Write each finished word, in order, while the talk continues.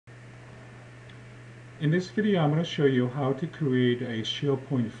In this video, I'm going to show you how to create a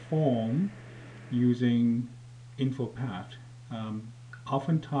SharePoint form using InfoPath.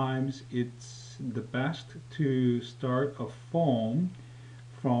 Oftentimes, it's the best to start a form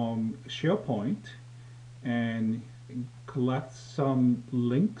from SharePoint and collect some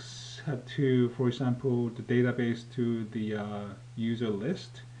links to, for example, the database to the user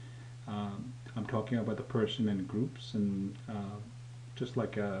list. I'm talking about the person and groups and just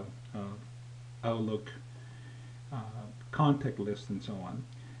like a Outlook contact list and so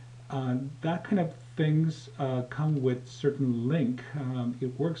on. That kind of things come with certain link.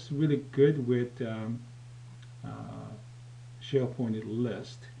 It works really good with SharePoint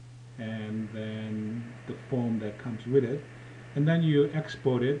list and then the form that comes with it. And then you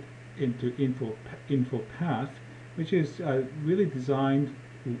export it into InfoPath, which is really designed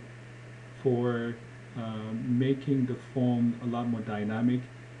for making the form a lot more dynamic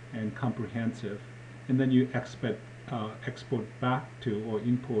and comprehensive. And then you export back to or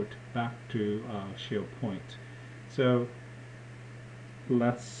import back to SharePoint. So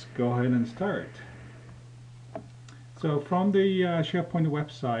let's go ahead and start. So from the SharePoint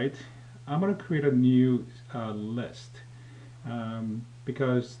website, I'm going to create a new list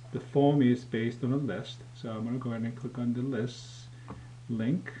because the form is based on a list. So I'm going to go ahead and click on the list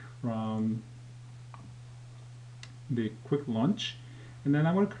link from the quick launch, and then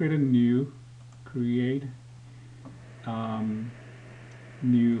I'm going to create a new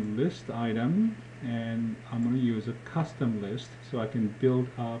new list item, and I'm going to use a custom list so I can build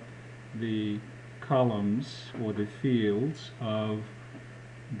up the columns or the fields of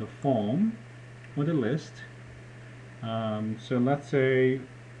the form or the list. So let's say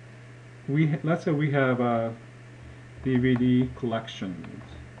we have a DVD collection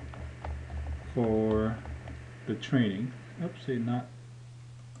for the training. Oopsie, not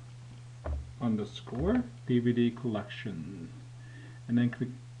underscore DVD collection, and then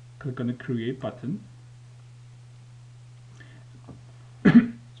click on the create button.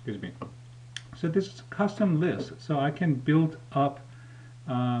 Excuse me. So this is a custom list, so I can build up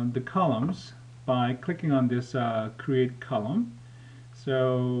the columns by clicking on this create column.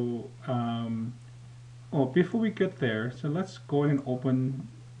 So before we get there, so let's go ahead and open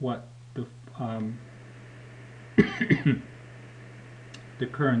what the the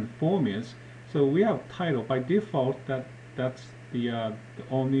current form is. So we have title. By default, that's the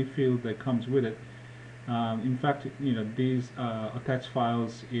only field that comes with it. In fact, these attached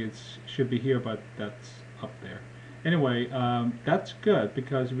files should be here, but that's up there. Anyway, that's good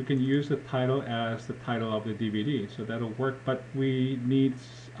because we can use the title as the title of the DVD, so that'll work. But we need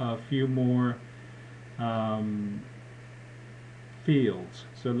a few more fields.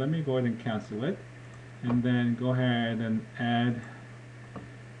 So let me go ahead and cancel it, and then go ahead and add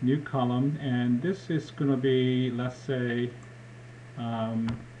new column, and this is going to be, let's say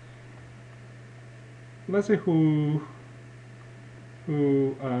who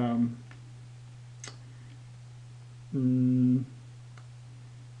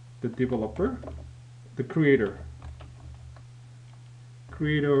the developer, the creator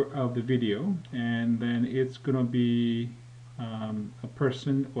of the video, and then it's going to be a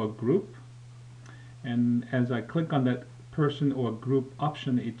person or group, and as I click on that person or group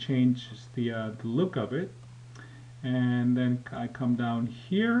option, it changes the look of it. And then I come down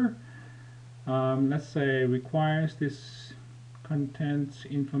here, let's say requires this content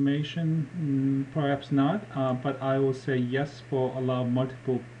information, perhaps not, but I will say yes for allow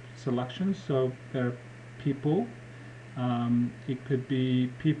multiple selections. So there are people, it could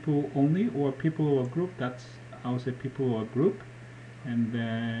be people only or people or group. That's, I will say people or group, and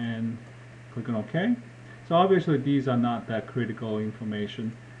then click on OK. So obviously these are not that critical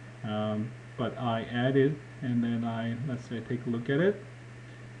information, but I added, and then let's say take a look at it.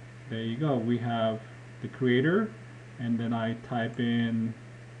 There you go. We have the creator, and then I type in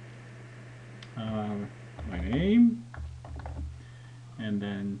my name, and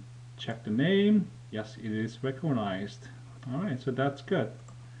then check the name. Yes, it is recognized. All right, so that's good.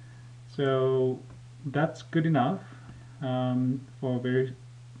 So that's good enough for a very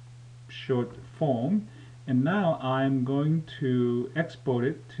short form. And now I'm going to export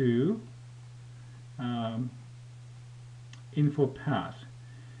it to InfoPath.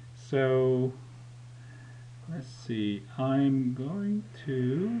 So let's see, I'm going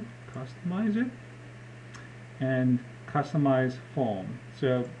to customize it and customize form.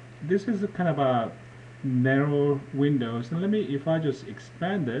 So this is a kind of a narrow window. So if I just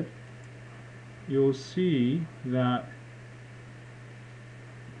expand it, you'll see that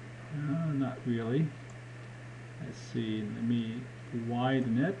not really. Let's see, let me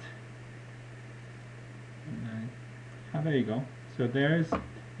widen it. There you go. So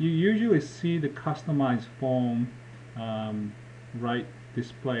you usually see the customized form right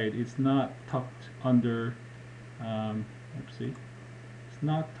displayed. It's not tucked under, oopsie, it's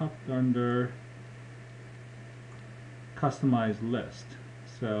not tucked under customized list.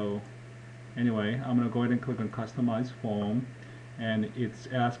 So anyway, I'm going to go ahead and click on customize form, and it's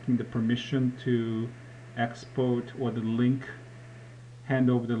asking the permission to export or the link, hand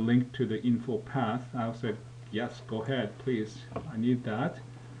over the link to the InfoPath. I'll say yes, go ahead, please. I need that.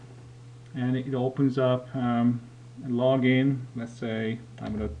 And it opens up log in. Let's say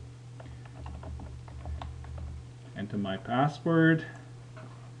I'm going to enter my password.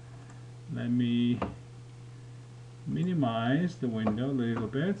 Let me minimize the window a little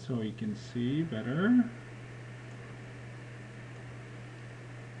bit so you can see better.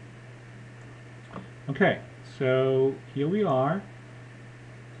 Okay, so here we are.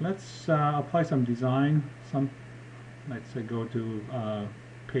 Let's apply some design. Let's go to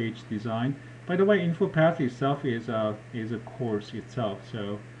page design. By the way, InfoPath itself is a course itself,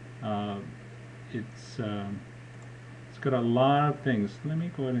 so it's got a lot of things. Let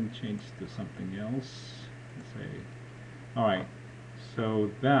me go ahead and change to something else. Let's say, all right. So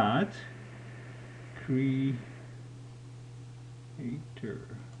that creator,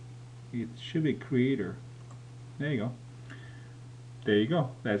 it should be creator. There you go. There you go.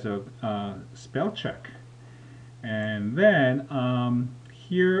 That's a spell check. And then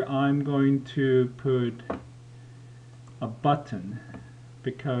here I'm going to put a button,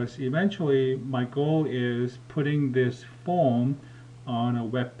 because eventually my goal is putting this form on a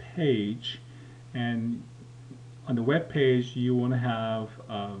web page, and on the web page you want to have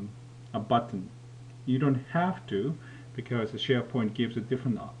a button. You don't have to, because the SharePoint gives a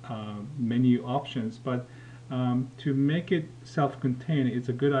different menu options, but to make it self-contained, it's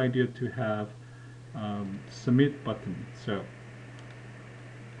a good idea to have submit button. So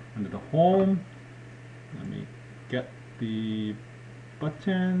under the home, let me get the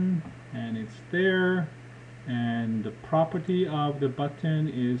button, and it's there, and the property of the button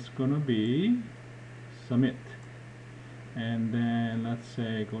is gonna be submit. And then let's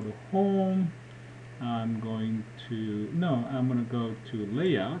say go to home. I'm going to go to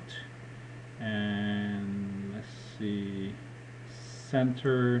layout, and let's see,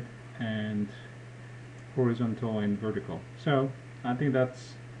 center and horizontal and vertical. So I think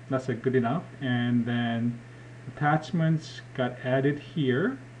that's a good enough. And then attachments got added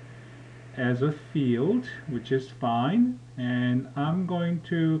here as a field, which is fine, and I'm going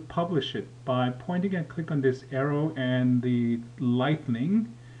to publish it by pointing and click on this arrow and the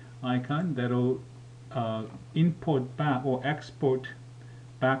lightning icon. That'll import back or export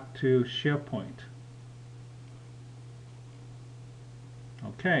back to SharePoint.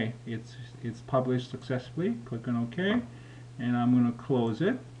 Okay, it's published successfully. Click on OK, and I'm going to close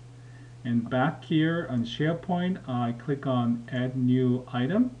it. And back here on SharePoint, I click on Add New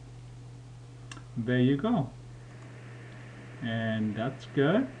Item. There you go. And that's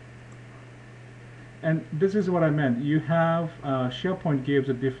good. And this is what I meant. You have SharePoint gives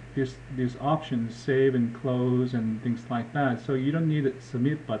these options, save and close and things like that. So you don't need a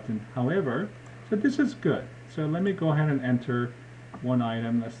submit button. However, so this is good. So let me go ahead and enter one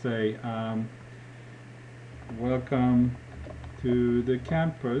item. Let's say, welcome to the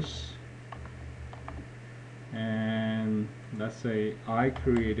campus. And let's say I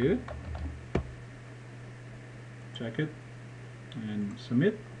created. Check it and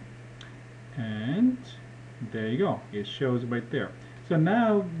submit. And there you go, it shows right there. So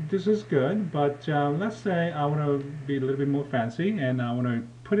now this is good, but let's say I want to be a little bit more fancy, and I want to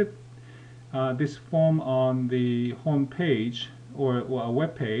put it this form on the home page or a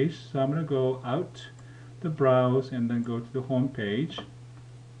web page. So I'm going to go out the browse and then go to the home page,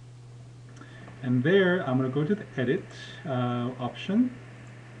 and there I'm going to go to the edit option,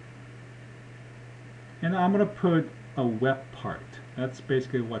 and I'm going to put a web part. That's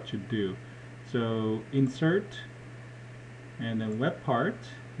basically what you do. So insert, and then web part,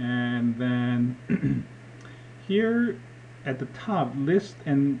 and then here at the top, list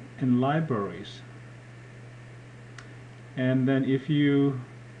and libraries. And then if you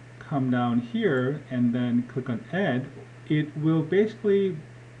come down here and then click on add, it will basically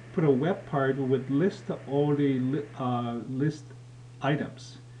put a web part with list all the list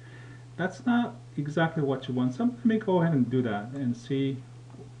items. That's not exactly what you want. So let me go ahead and do that and see.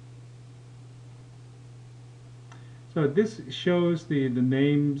 So this shows the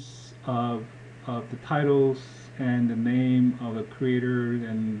names of the titles and the name of the creator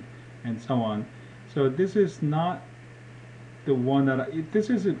and so on. So this is not the one that this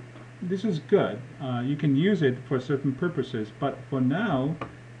is this is good. You can use it for certain purposes, but for now,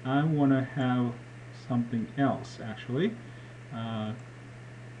 I want to have something else actually. Uh,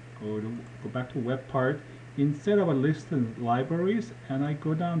 go back to Webpart. Instead of a list of libraries, and I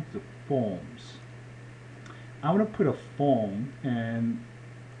go down to forms. I want to put a form, and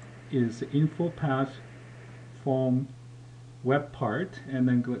is InfoPath Form Webpart, and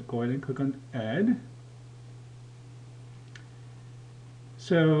then go ahead and click on Add.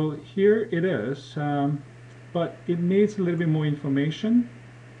 So here it is, but it needs a little bit more information.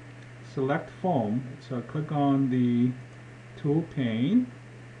 Select Form, so click on the Tool pane.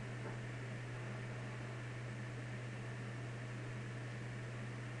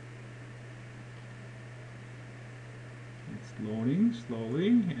 It's loading slowly,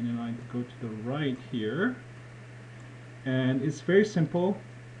 and then I go to the right here. And it's very simple.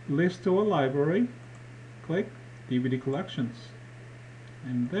 List to a library, click DVD collections.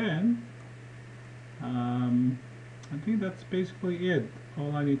 And then I think that's basically it.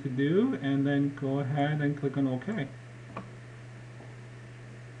 All I need to do, and then go ahead and click on OK.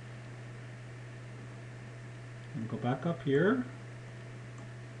 And go back up here.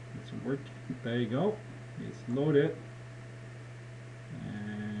 It's working. There you go. It's loaded.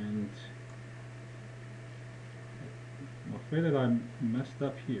 And I'm afraid that I messed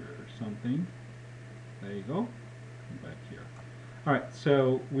up here or something. There you go. Come back here. Alright,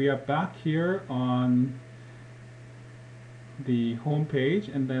 so we are back here on the home page,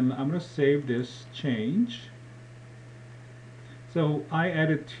 and then I'm going to save this change. So I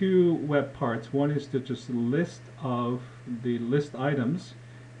added two web parts. One is just a list of the list items,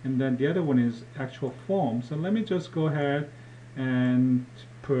 and then the other one is actual form. So let me just go ahead and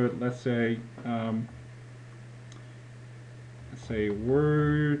put, let's say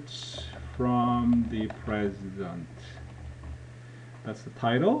words from the president. That's the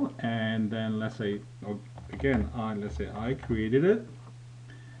title, and then let's say, again, let's say I created it.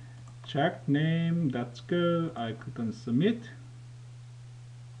 Check name, that's good. I click on submit,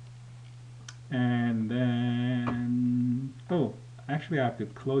 and then actually I have to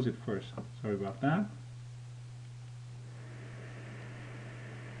close it first. Sorry about that.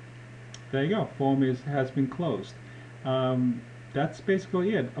 There you go. Form has been closed. That's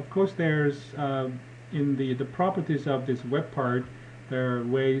basically it. Of course, there's in the properties of this web part, there are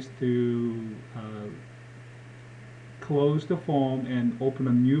ways to close the form and open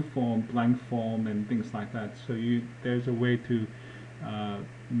a new form, blank form, and things like that. So there's a way to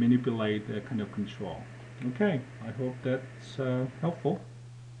manipulate that kind of control. Okay, I hope that's helpful.